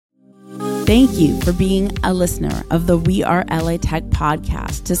Thank you for being a listener of the We Are LA Tech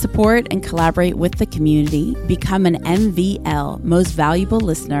podcast. To support and collaborate with the community, become an MVL, Most Valuable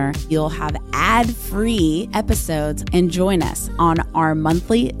Listener. You'll have ad-free episodes and join us on our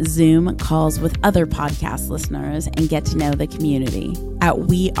monthly Zoom calls with other podcast listeners and get to know the community at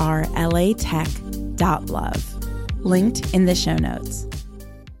WeAreLATech.love. Linked in the show notes.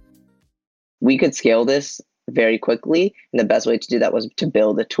 We could scale this very quickly, and the best way to do that was to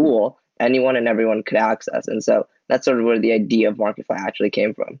build a tool anyone and everyone could access. And so that's sort of where the idea of MarketFly actually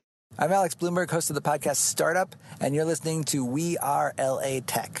came from. I'm Alex Bloomberg, host of the podcast Startup, and you're listening to We Are LA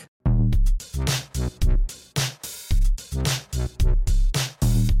Tech.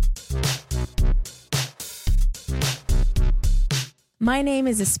 My name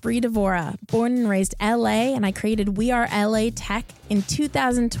is Esprit Devora, born and raised LA, and I created WeAreLATech in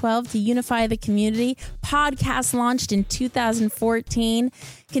 2012 to unify the community. Podcast launched in 2014,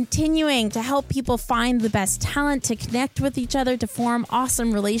 continuing to help people find the best talent, to connect with each other, to form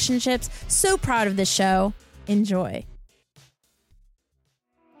awesome relationships. So proud of this show. Enjoy.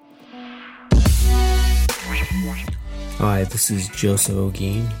 Hi, this is Joseph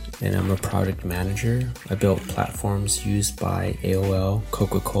Ogin, and I'm a product manager. I built platforms used by AOL,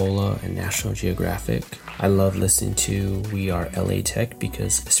 Coca-Cola, and National Geographic. I love listening to We Are LA Tech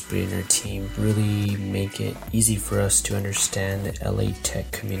because Esprit and her team really make it easy for us to understand the LA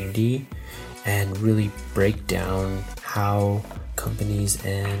Tech community and really break down how companies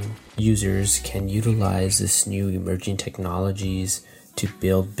and users can utilize this new emerging technologies to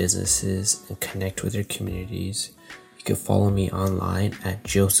build businesses and connect with their communities. You can follow me online at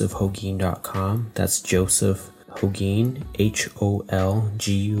josephhogin.com. That's Joseph Hogin,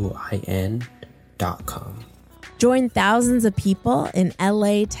 HOLGUIN.com. Join thousands of people in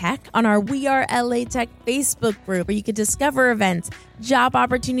LA Tech on our We Are LA Tech Facebook group, where you can discover events, job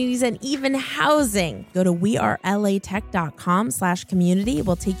opportunities, and even housing. Go to wearelatech.com/community.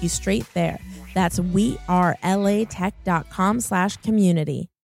 We'll take you straight there. That's wearelatech.com/community.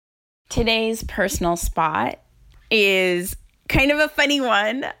 Today's personal spot is kind of a funny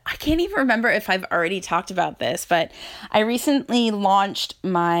one. I can't even remember if I've already talked about this, but I recently launched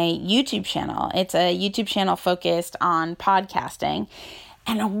my YouTube channel. It's a YouTube channel focused on podcasting.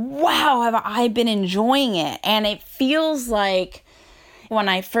 And wow, have I been enjoying it. And it feels like when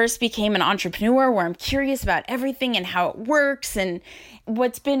I first became an entrepreneur, where I'm curious about everything and how it works. And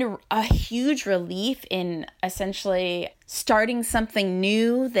what's been a huge relief in essentially starting something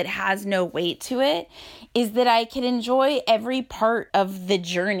new that has no weight to it is that I can enjoy every part of the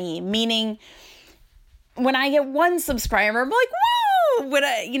journey. Meaning, when I get one subscriber, I'm like, woo!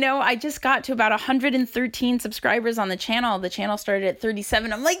 I just got to about 113 subscribers on the channel. The channel started at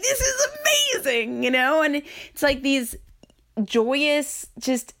 37. I'm like, this is amazing, And it's like these joyous,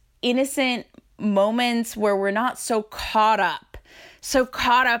 just innocent moments where we're not so caught up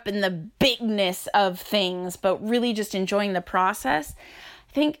in the bigness of things, but really just enjoying the process.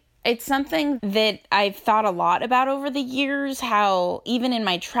 I think it's something that I've thought a lot about over the years, how even in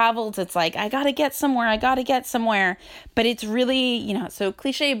my travels, it's like, I got to get somewhere. But it's really, it's so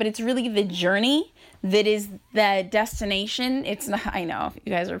cliche, but it's really the journey that is the destination. It's not, I know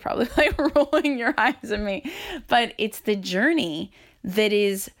you guys are probably like rolling your eyes at me, but it's the journey that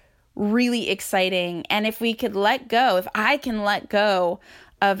is really exciting. And if I can let go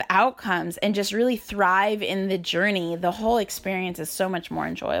of outcomes and just really thrive in the journey, the whole experience is so much more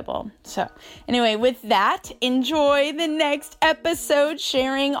enjoyable. So anyway, with that, enjoy the next episode,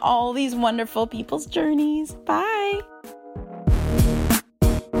 sharing all these wonderful people's journeys. Bye.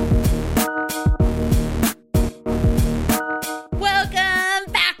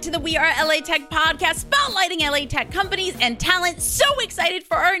 The We Are LA Tech podcast, spotlighting LA Tech companies and talent. So excited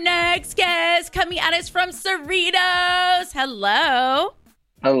for our next guest, coming at us from Cerritos. Hello.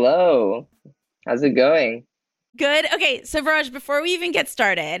 Hello. How's it going? Good. Okay, so Veeraj, before we even get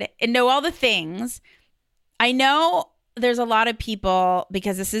started and know all the things, I know there's a lot of people,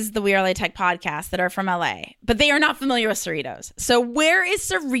 because this is the We Are LA Tech podcast, that are from LA, but they are not familiar with Cerritos. So where is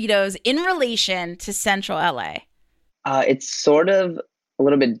Cerritos in relation to Central LA? It's sort of a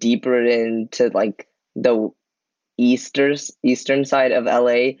little bit deeper into like the eastern side of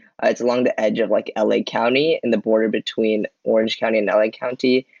LA. It's along the edge of like LA County and the border between Orange County and LA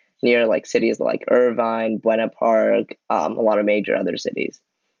County, near like cities like Irvine, Buena Park, a lot of major other cities.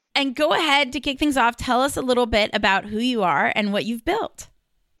 And go ahead to kick things off. Tell us a little bit about who you are and what you've built.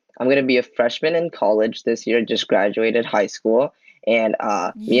 I'm going to be a freshman in college this year, just graduated high school. And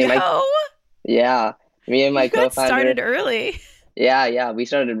me and my co-founder started early. Yeah. We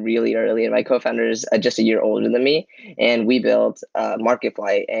started really early, and my co-founder is just a year older than me, and we built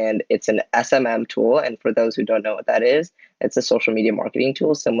MarketFly, and it's an SMM tool. And for those who don't know what that is, it's a social media marketing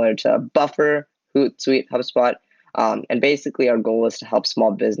tool similar to Buffer, Hootsuite, HubSpot. And basically, our goal is to help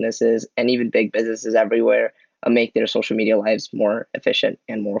small businesses and even big businesses everywhere make their social media lives more efficient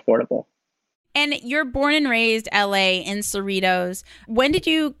and more affordable. And you're born and raised LA in Cerritos. When did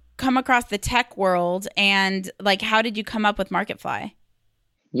you come across the tech world, and like how did you come up with MarketFly?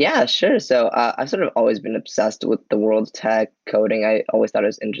 Yeah, sure. So I've sort of always been obsessed with the world of tech coding. I always thought it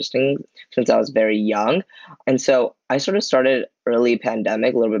was interesting since I was very young. And so I sort of started early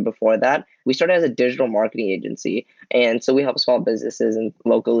pandemic, a little bit before that. We started as a digital marketing agency. And so we help small businesses and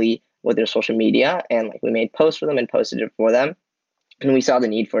locally with their social media. And like we made posts for them and posted it for them. And we saw the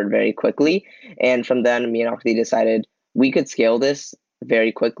need for it very quickly. And from then, me and Akhti decided we could scale this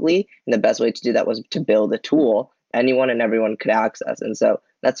very quickly. And the best way to do that was to build a tool anyone and everyone could access. And so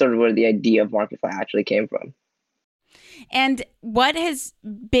that's sort of where the idea of MarketFly actually came from. And what has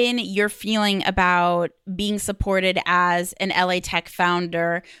been your feeling about being supported as an LA Tech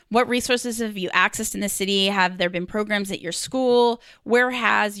founder? What resources have you accessed in the city? Have there been programs at your school? Where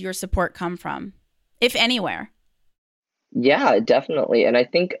has your support come from, if anywhere? Yeah, definitely. And I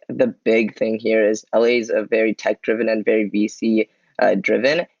think the big thing here is LA is a very tech driven and very VC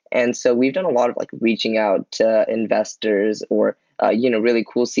driven. And so we've done a lot of like reaching out to investors or, really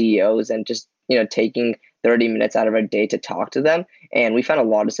cool CEOs and just, taking 30 minutes out of our day to talk to them. And we found a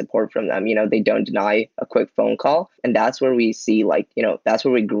lot of support from them. They don't deny a quick phone call. And that's where we see like, that's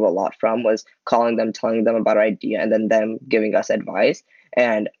where we grew a lot from was calling them, telling them about our idea, and then them giving us advice.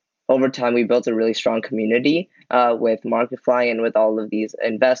 And over time, we built a really strong community with MarketFly and with all of these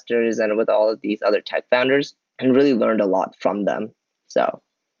investors and with all of these other tech founders, and really learned a lot from them. So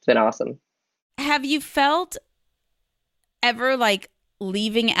it's been awesome. Have you felt ever like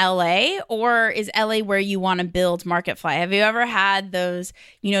leaving LA, or is LA where you want to build MarketFly? Have you ever had those,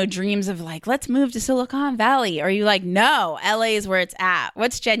 dreams of like, let's move to Silicon Valley? Or are you like, no, LA is where it's at?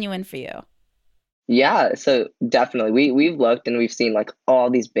 What's genuine for you? Yeah, so definitely. We've looked and we've seen like all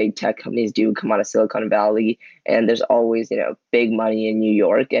these big tech companies do come out of Silicon Valley, and there's always, big money in New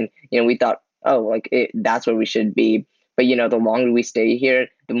York. And, we thought, oh, like that's where we should be. But, the longer we stay here,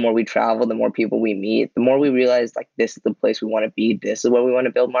 the more we travel, the more people we meet, the more we realize like this is the place we want to be. This is where we want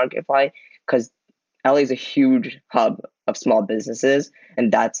to build MarketFly, because LA is a huge hub of small businesses.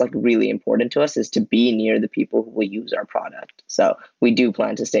 And that's like really important to us, is to be near the people who will use our product. So we do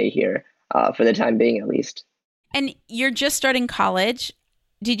plan to stay here for the time being, at least. And you're just starting college.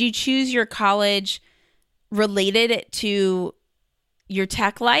 Did you choose your college related to your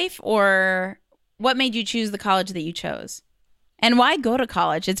tech life, or what made you choose the college that you chose? And why go to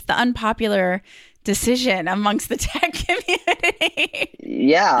college? It's the unpopular decision amongst the tech community.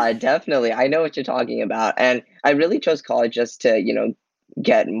 Yeah, definitely. I know what you're talking about. And I really chose college just to,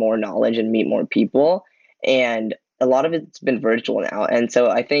 get more knowledge and meet more people. And a lot of it's been virtual now. And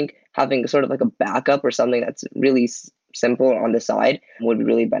so I think having sort of like a backup or something that's really simple on the side would be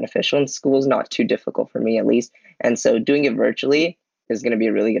really beneficial. And school is not too difficult for me, at least. And so doing it virtually is going to be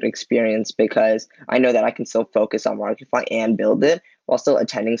a really good experience, because I know that I can still focus on MarketFly and build it while still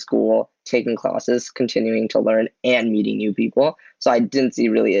attending school, taking classes, continuing to learn, and meeting new people. So I didn't see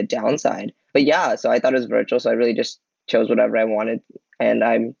really a downside. But yeah, so I thought it was virtual. So I really just chose whatever I wanted, and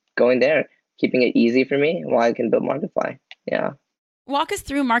I'm going there, keeping it easy for me while I can build MarketFly. Yeah. Walk us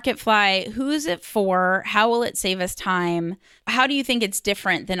through MarketFly. Who is it for? How will it save us time? How do you think it's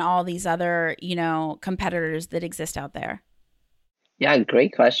different than all these other, competitors that exist out there? Yeah,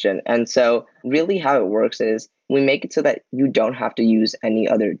 great question. And so really how it works is we make it so that you don't have to use any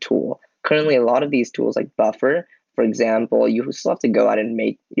other tool. Currently, a lot of these tools like Buffer, for example, you still have to go out and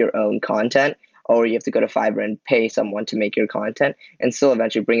make your own content, or you have to go to Fiverr and pay someone to make your content, and still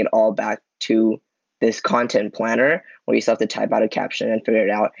eventually bring it all back to this content planner where you still have to type out a caption and figure it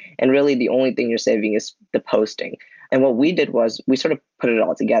out. And really the only thing you're saving is the posting. And what we did was we sort of put it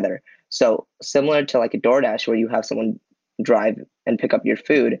all together. So similar to like a DoorDash where you have someone drive and pick up your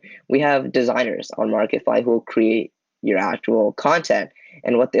food, we have designers on MarketFly who will create your actual content.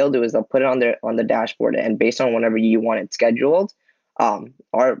 And what they'll do is they'll put it on the dashboard, and based on whenever you want it scheduled,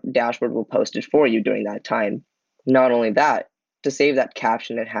 our dashboard will post it for you during that time. Not only that, to save that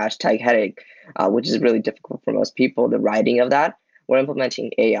caption and hashtag headache, which is really difficult for most people, the writing of that, we're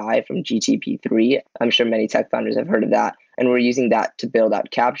implementing AI from GTP3. I'm sure many tech founders have heard of that. And we're using that to build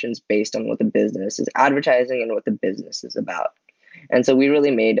out captions based on what the business is advertising and what the business is about. And so we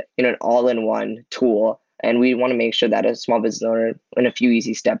really made an all-in-one tool. And we want to make sure that a small business owner in a few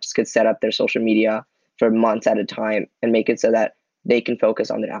easy steps could set up their social media for months at a time and make it so that they can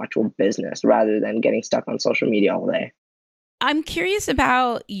focus on their actual business rather than getting stuck on social media all day. I'm curious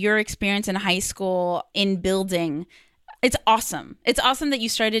about your experience in high school in building. It's awesome. It's awesome that you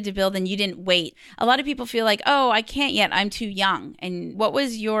started to build and you didn't wait. A lot of people feel like, oh, I can't yet. I'm too young. And what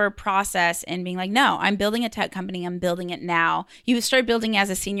was your process in being like, no, I'm building a tech company. I'm building it now. You started building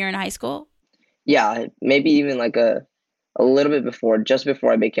as a senior in high school? Yeah, maybe even like a little bit before, just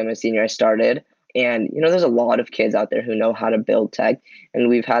before I became a senior, I started. And, there's a lot of kids out there who know how to build tech, and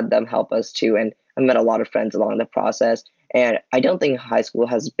we've had them help us too. And I've met a lot of friends along the process. And I don't think high school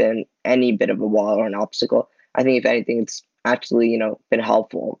has been any bit of a wall or an obstacle. I think if anything, it's actually, been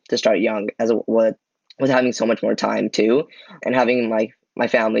helpful to start young with having so much more time too, and having my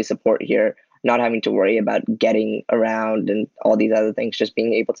family support here, not having to worry about getting around and all these other things, just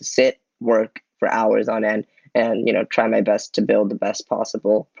being able to sit, work for hours on end and try my best to build the best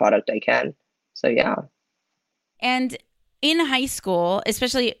possible product I can. So yeah. And in high school,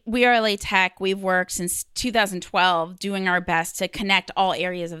 especially WeAreLATech, we've worked since 2012 doing our best to connect all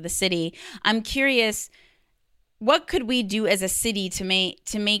areas of the city. I'm curious, what could we do as a city to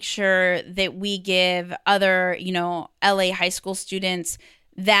make sure that we give other, LA high school students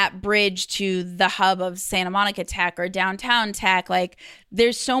that bridge to the hub of Santa Monica tech or downtown tech? Like,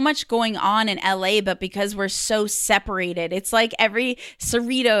 there's so much going on in LA, but because we're so separated, it's like every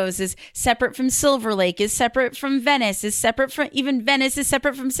Cerritos is separate from Silver Lake, is separate from Venice, is separate from even Venice is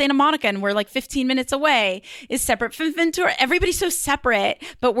separate from Santa Monica, and we're like 15 minutes away, is separate from Ventura. Everybody's so separate,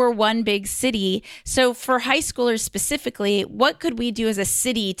 but we're one big city. So for high schoolers specifically, what could we do as a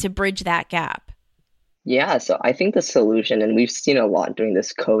city to bridge that gap? Yeah, so I think the solution, and we've seen a lot during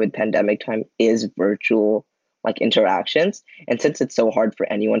this COVID pandemic time, is virtual interactions. And since it's so hard for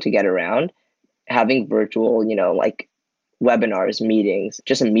anyone to get around, having virtual, webinars, meetings,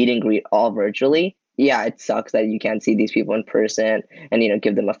 just a meet and greet all virtually. Yeah, it sucks that you can't see these people in person and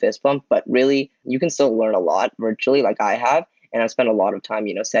give them a fist bump, but really you can still learn a lot virtually like I have. And I've spent a lot of time,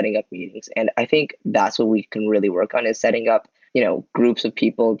 setting up meetings. And I think that's what we can really work on is setting up, groups of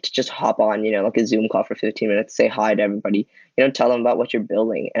people to just hop on, like a Zoom call for 15 minutes, say hi to everybody, tell them about what you're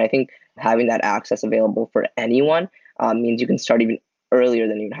building. And I think having that access available for anyone means you can start even earlier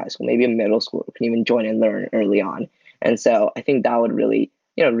than even high school. Maybe a middle school can even join and learn early on. And so I think that would really,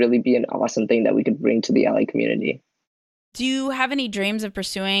 really be an awesome thing that we could bring to the LA community. Do you have any dreams of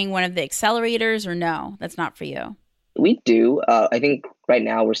pursuing one of the accelerators, or no, that's not for you? We do. I think right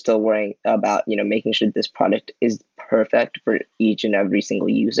now we're still worrying about, making sure this product is perfect for each and every single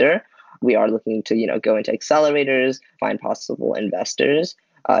user. We are looking to, go into accelerators, find possible investors.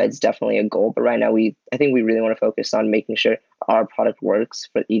 It's definitely a goal, but right now I think we really want to focus on making sure our product works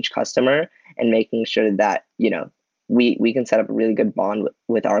for each customer and making sure that, we can set up a really good bond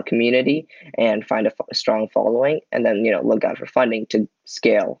with our community and find a strong following, and then, look out for funding to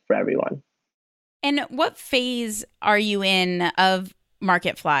scale for everyone. And what phase are you in of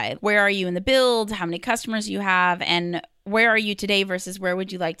MarketFly? Where are you in the build? How many customers you have? And where are you today versus where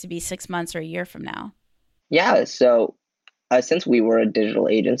would you like to be 6 months or a year from now? Yeah, so since we were a digital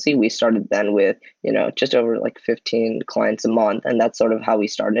agency, we started then with, just over 15 clients a month. And that's sort of how we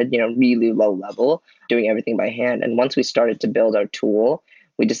started, really low level, doing everything by hand. And once we started to build our tool,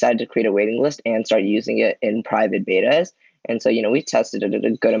 we decided to create a waiting list and start using it in private betas. And so, we tested it at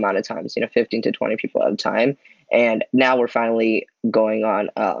a good amount of times, 15 to 20 people at a time. And now we're finally going on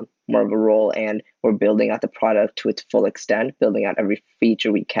more of a roll, and we're building out the product to its full extent, building out every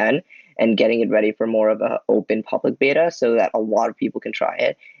feature we can and getting it ready for more of an open public beta so that a lot of people can try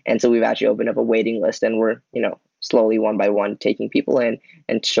it. And so we've actually opened up a waiting list, and we're, slowly one by one taking people in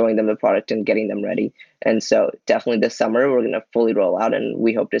and showing them the product and getting them ready. And so definitely this summer, we're going to fully roll out, and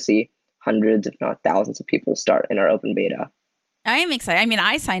we hope to see hundreds, if not thousands of people start in our open beta. I am excited. I mean,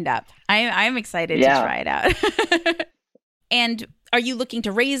 I signed up. I'm excited to try it out. And are you looking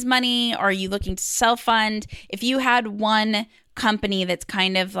to raise money? Or are you looking to self-fund? If you had one company that's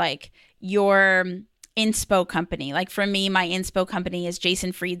kind of like your inspo company, like for me, my inspo company is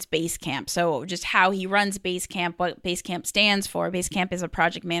Jason Fried's Basecamp. So just how he runs Basecamp, what Basecamp stands for. Basecamp is a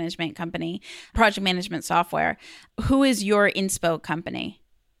project management company, project management software. Who is your inspo company?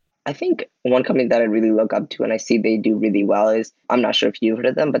 I think one company that I really look up to and I see they do really well is, I'm not sure if you've heard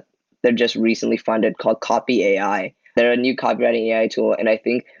of them, but they're just recently funded, called Copy AI. They're a new copywriting AI tool, and I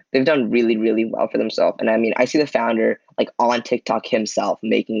think they've done really, really well for themselves. And I mean, I see the founder on TikTok himself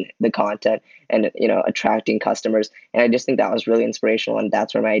making the content and, attracting customers. And I just think that was really inspirational. And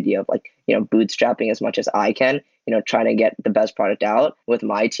that's where my idea of bootstrapping as much as I can, trying to get the best product out with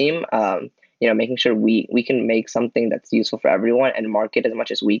my team, making sure we can make something that's useful for everyone and market as much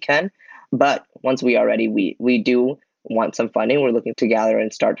as we can. But once we are ready, we do want some funding, we're looking to gather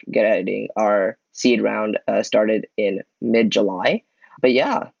and start getting our seed round started in mid-July. But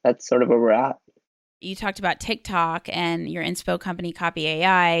yeah, that's sort of where we're at. You talked about TikTok and your inspo company, Copy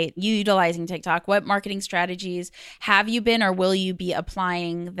AI, utilizing TikTok. What marketing strategies have you been or will you be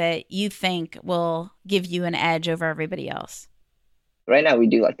applying that you think will give you an edge over everybody else? Right now, we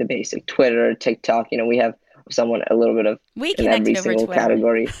do like the basic Twitter, TikTok. We have someone a little bit of we in every over single Twitter.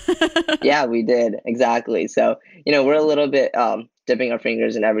 Category. Yeah, we did. Exactly. So, we're a little bit dipping our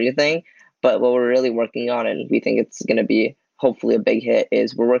fingers in everything. But what we're really working on, and we think it's going to be hopefully a big hit,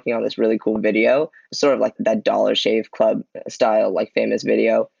 is we're working on this really cool video, sort of like that Dollar Shave Club style, like famous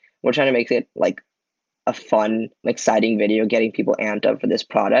video. We're trying to make it like a fun, exciting video, getting people amped up for this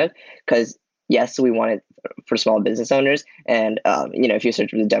product. Because yes, we want it for small business owners. And, if you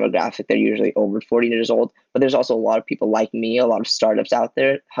search for the demographic, they're usually over 40 years old. But there's also a lot of people like me, a lot of startups out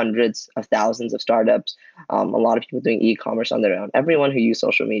there, hundreds of thousands of startups, a lot of people doing e-commerce on their own, everyone who uses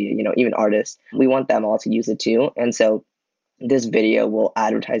social media, even artists. We want them all to use it too. And so this video will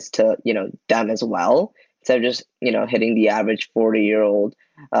advertise to, them as well. Instead of just, hitting the average 40-year-old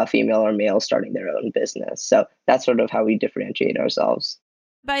female or male starting their own business. So that's sort of how we differentiate ourselves.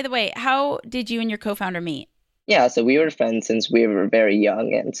 By the way, how did you and your co-founder meet? Yeah, so we were friends since we were very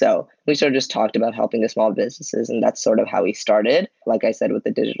young. And so we sort of just talked about helping the small businesses. And that's sort of how we started, like I said, with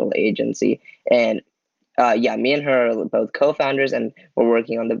the digital agency. And yeah, me and her are both co-founders, and we're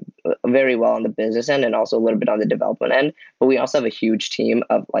working on the very well on the business end and also a little bit on the development end. But we also have a huge team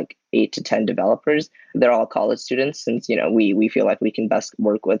of like 8 to 10 developers. They're all college students, since we feel like we can best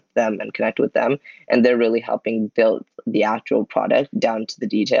work with them and connect with them, and they're really helping build the actual product down to the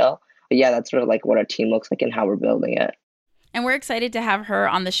detail. But yeah, that's sort of like what our team looks like and how we're building it. And we're excited to have her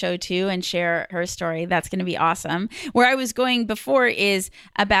on the show too and share her story. That's going to be awesome. Where I was going before is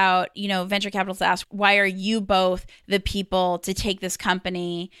about, venture capitalists ask, why are you both the people to take this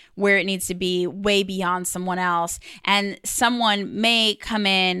company where it needs to be way beyond someone else? And someone may come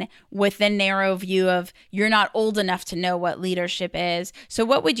in with the narrow view of you're not old enough to know what leadership is. So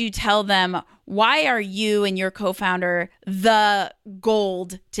what would you tell them? Why are you and your co-founder the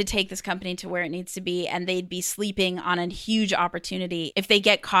gold to take this company to where it needs to be, and they'd be sleeping on a huge opportunity if they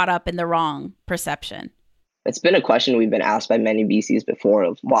get caught up in the wrong perception? It's been a question we've been asked by many VCs before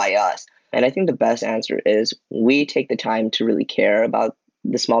of why us? And I think the best answer is we take the time to really care about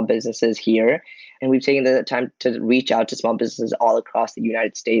the small businesses here. And we've taken the time to reach out to small businesses all across the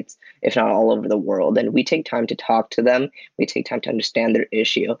United States, if not all over the world. And we take time to talk to them. We take time to understand their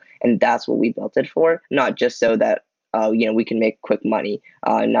issue. And that's what we built it for, not just so that we can make quick money,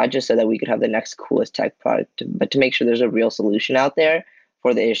 not just so that we could have the next coolest tech product, but to make sure there's a real solution out there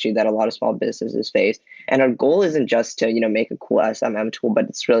for the issue that a lot of small businesses face. And our goal isn't just to, make a cool SMM tool, but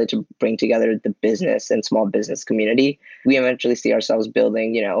it's really to bring together the business and small business community. We eventually see ourselves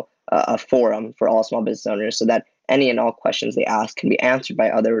building, a forum for all small business owners so that any and all questions they ask can be answered by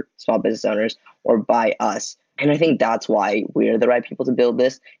other small business owners or by us. And I think that's why we're the right people to build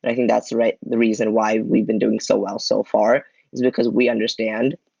this. And I think that's the reason why we've been doing so well so far, is because we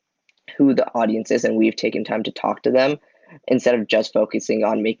understand who the audience is and we've taken time to talk to them, instead of just focusing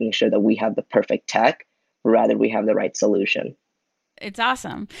on making sure that we have the perfect tech, rather we have the right solution. It's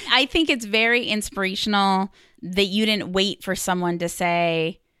awesome. I think it's very inspirational that you didn't wait for someone to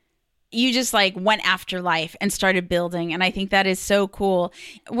say, you just went after life and started building. And I think that is so cool.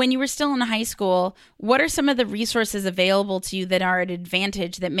 When you were still in high school, what are some of the resources available to you that are an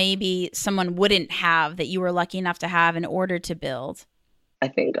advantage that maybe someone wouldn't have that you were lucky enough to have in order to build? I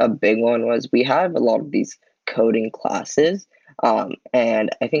think a big one was we have a lot of these coding classes. And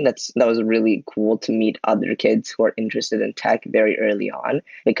I think that was really cool to meet other kids who are interested in tech very early on,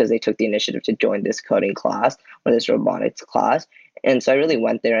 because they took the initiative to join this coding class or this robotics class. And so I really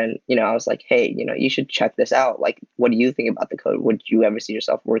went there and, I was like, hey, you should check this out. Like, what do you think about the code? Would you ever see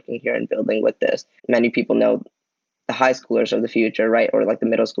yourself working here and building with this? Many people know the high schoolers are the future, right? Or like the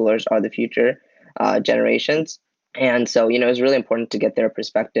middle schoolers are the future generations. And so, it's really important to get their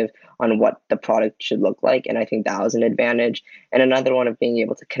perspective on what the product should look like. And I think that was an advantage. And another one of being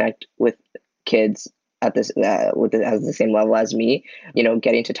able to connect with kids at this at the same level as me,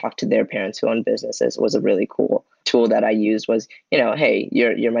 getting to talk to their parents who own businesses was a really cool tool that I used. Was, hey,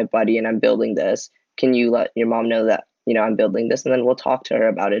 you're my buddy and I'm building this. Can you let your mom know that, I'm building this? And then we'll talk to her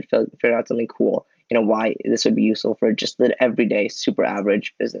about it, figure out something cool, why this would be useful for just the everyday super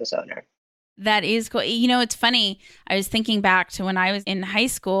average business owner. That is cool. It's funny. I was thinking back to when I was in high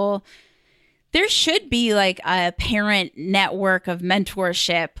school. There should be like a parent network of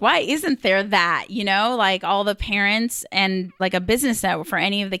mentorship. Why isn't there that? Like all the parents and like a business network for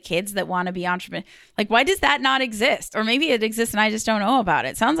any of the kids that want to be entrepreneurs. Like, why does that not exist? Or maybe it exists and I just don't know about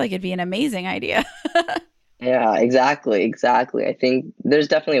it. Sounds like it'd be an amazing idea. Yeah, exactly. Exactly. I think there's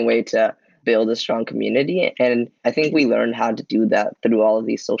definitely a way to build a strong community. And I think we learn how to do that through all of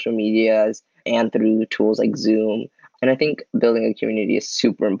these social medias and through tools like Zoom. And I think building a community is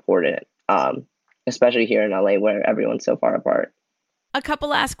super important, especially here in LA where everyone's so far apart. A couple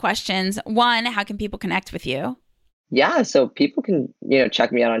last questions. One, how can people connect with you? Yeah, so people can,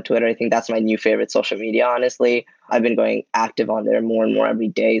 check me out on Twitter. I think that's my new favorite social media, honestly. I've been going active on there more and more every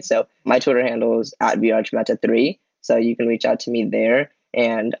day. So my Twitter handle is at Veeraj3. So you can reach out to me there.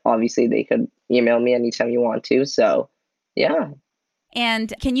 And obviously they could email me anytime you want to. So yeah.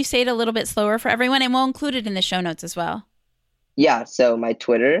 And can you say it a little bit slower for everyone? And we'll include it in the show notes as well. Yeah, so my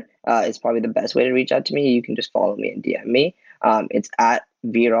Twitter is probably the best way to reach out to me. You can just follow me and DM me. It's at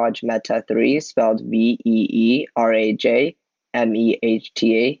Veeraj Mehta 3, spelled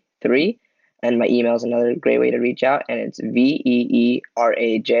VeerajMehta 3. And my email is another great way to reach out, and it's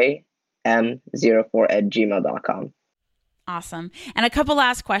veerajm04@gmail.com. Awesome. And a couple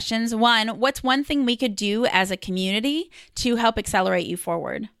last questions. One, what's one thing we could do as a community to help accelerate you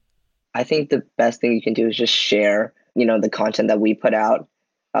forward? I think the best thing you can do is just share, the content that we put out.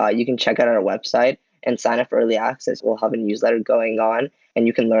 You can check out our website and sign up for early access. We'll have a newsletter going on and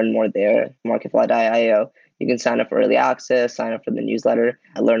you can learn more there, MarketFly.io. You can sign up for early access, sign up for the newsletter,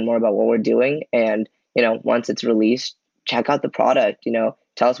 and learn more about what we're doing. And, once it's released, check out the product,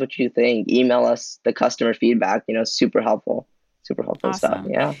 tell us what you think, email us the customer feedback, super helpful Awesome. stuff.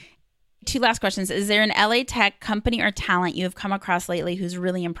 Yeah. Two last questions. Is there an LA Tech company or talent you have come across lately who's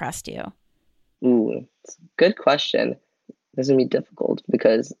really impressed you? Ooh, good question. This is gonna be difficult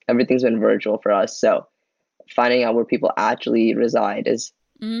because everything's been virtual for us. So finding out where people actually reside is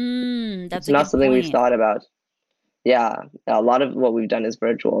That's not something we've thought about. Yeah, a lot of what we've done is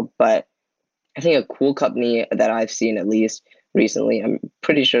virtual, but I think a cool company that I've seen at least recently, I'm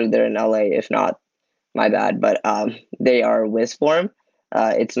pretty sure they're in LA, if not, my bad, but they are WizForm.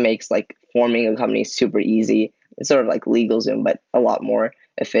 It makes like forming a company super easy. It's sort of like LegalZoom, but a lot more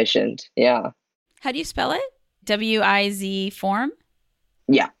efficient. Yeah. How do you spell it? WIZ form?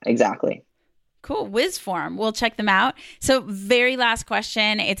 Yeah, exactly. Cool. WizForm. We'll check them out. So very last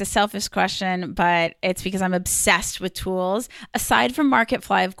question. It's a selfish question, but it's because I'm obsessed with tools. Aside from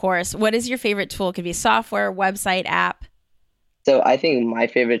MarketFly, of course, what is your favorite tool? It could be software, website, app. So I think my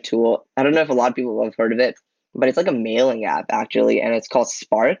favorite tool, I don't know if a lot of people have heard of it, but it's like a mailing app actually, and it's called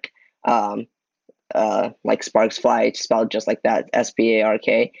Spark. Like Sparks Fly, spelled just like that,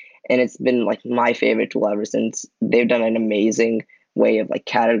 SPARK. And it's been like my favorite tool ever since. They've done an amazing way of like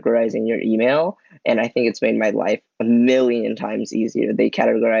categorizing your email. And I think it's made my life a million times easier. They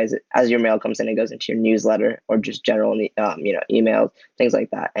categorize it as your mail comes in, it goes into your newsletter or just general, emails, things like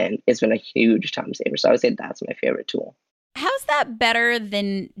that. And it's been a huge time saver. So I would say that's my favorite tool. How's that better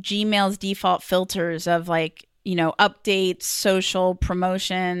than Gmail's default filters of like, updates, social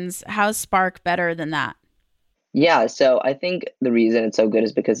promotions? How's Spark better than that? Yeah, so I think the reason it's so good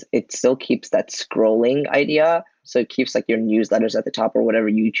is because it still keeps that scrolling idea. So it keeps like your newsletters at the top or whatever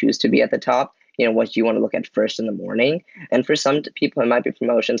you choose to be at the top, what you want to look at first in the morning. And for some people, it might be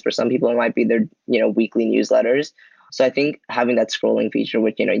promotions. For some people, it might be their, weekly newsletters. So I think having that scrolling feature,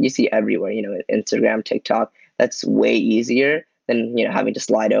 which, you see everywhere, Instagram, TikTok, that's way easier than, having to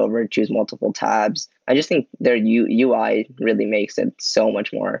slide over, choose multiple tabs. I just think their UI really makes it so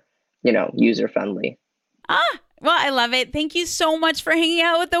much more, user friendly. Well, I love it. Thank you so much for hanging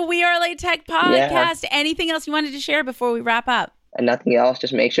out with the WeAreLATech podcast. Yeah. Anything else you wanted to share before we wrap up? And nothing else.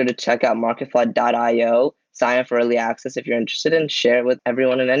 Just make sure to check out MarketFly.io. Sign up for early access if you're interested and share it with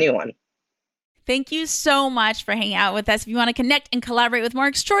everyone and anyone. Thank you so much for hanging out with us. If you want to connect and collaborate with more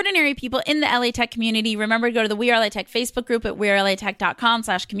extraordinary people in the LA Tech community, remember to go to the WeAreLATech Facebook group at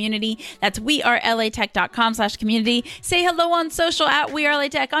wearelatech.com/community. That's wearelatech.com/community. Say hello on social at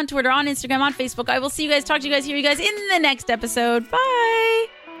WeAreLATech, on Twitter, on Instagram, on Facebook. I will see you guys, talk to you guys, hear you guys in the next episode. Bye.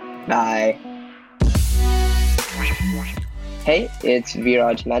 Bye. Hey, it's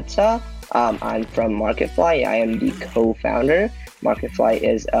Veeraj Mehta. I'm from MarketFly. I am the co-founder. MarketFly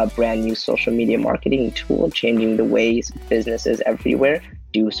is a brand new social media marketing tool changing the ways businesses everywhere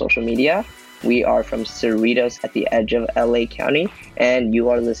do social media. We are from Cerritos at the edge of LA County, and you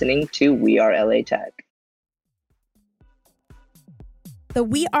are listening to We Are LA Tech. The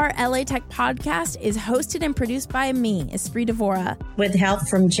We Are LA Tech podcast is hosted and produced by me, Esprit Devora. With help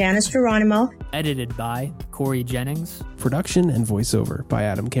from Janice Geronimo. Edited by Corey Jennings. Production and voiceover by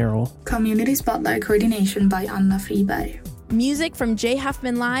Adam Carroll. Community Spotlight coordination by Anna Friberg. Music from Jay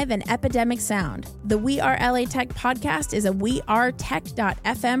Huffman Live and Epidemic Sound. The We Are LA Tech podcast is a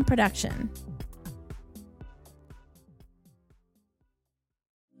wearetech.fm production.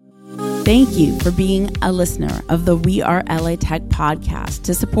 Thank you for being a listener of the We Are LA Tech podcast.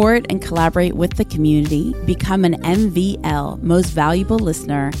 To support and collaborate with the community, become an MVL Most Valuable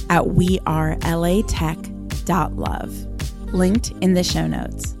Listener at wearelatech.love. Linked in the show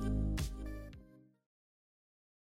notes.